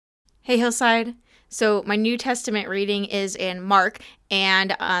Hey, Hillside. So, my New Testament reading is in Mark,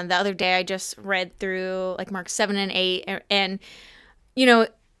 and the other day I just read through like Mark 7 and 8, and you know,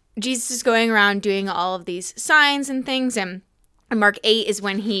 Jesus is going around doing all of these signs and things, and Mark 8 is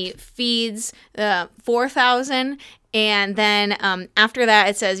when he feeds 4,000. And then after that,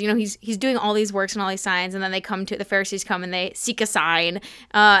 it says, he's doing all these works and all these signs. And then the Pharisees come and they seek a sign.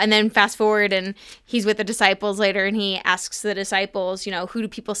 And then fast forward and he's with the disciples later and he asks the disciples, who do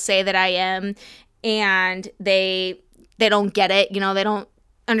people say that I am? And they don't get it. They don't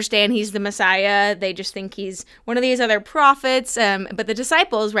understand he's the Messiah. They just think he's one of these other prophets. But the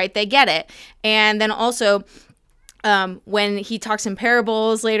disciples, right, they get it. And then also, when he talks in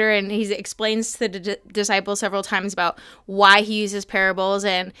parables later and he explains to the disciples several times about why he uses parables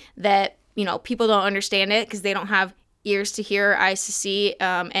and that, people don't understand it because they don't have ears to hear, eyes to see,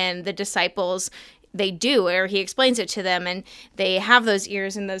 and the disciples, they do, or he explains it to them and they have those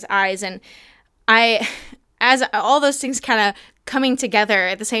ears and those eyes. And as all those things kind of coming together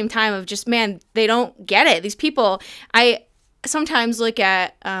at the same time of just, man, they don't get it. These people, I sometimes look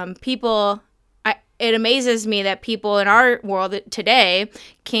at people. It amazes me that people in our world today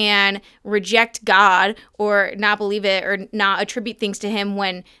can reject God or not believe it or not attribute things to him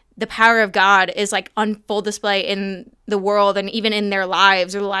when the power of God is like on full display in the world and even in their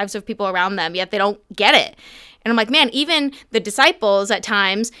lives or the lives of people around them, yet they don't get it. And I'm like, man, even the disciples at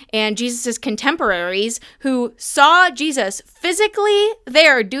times and Jesus's contemporaries who saw Jesus physically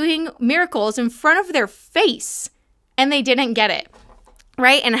there doing miracles in front of their face and they didn't get it,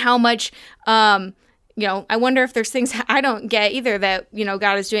 right? And how much... I wonder if there's things I don't get either that,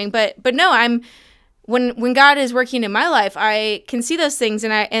 God is doing. But no, when God is working in my life, I can see those things.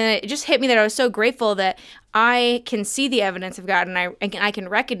 And it just hit me that I was so grateful that I can see the evidence of God and I can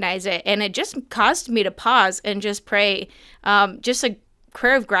recognize it. And it just caused me to pause and just pray, just a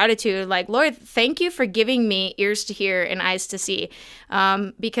prayer of gratitude, like, Lord, thank you for giving me ears to hear and eyes to see,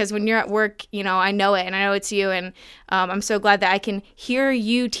 because when you're at work, I know it and I know it's you, and I'm so glad that I can hear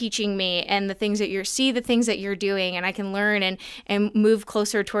you teaching me and the things that the things that you're doing, and I can learn and move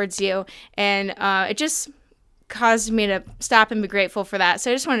closer towards you, and it just caused me to stop and be grateful for that. So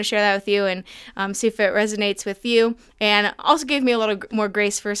I just wanted to share that with you and see if it resonates with you, and also gave me a little more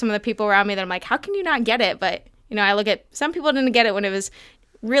grace for some of the people around me that I'm like, how can you not get it? But I look at some people didn't get it when it was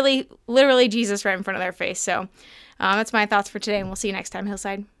really, literally Jesus right in front of their face. So that's my thoughts for today, and we'll see you next time,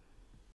 Hillside.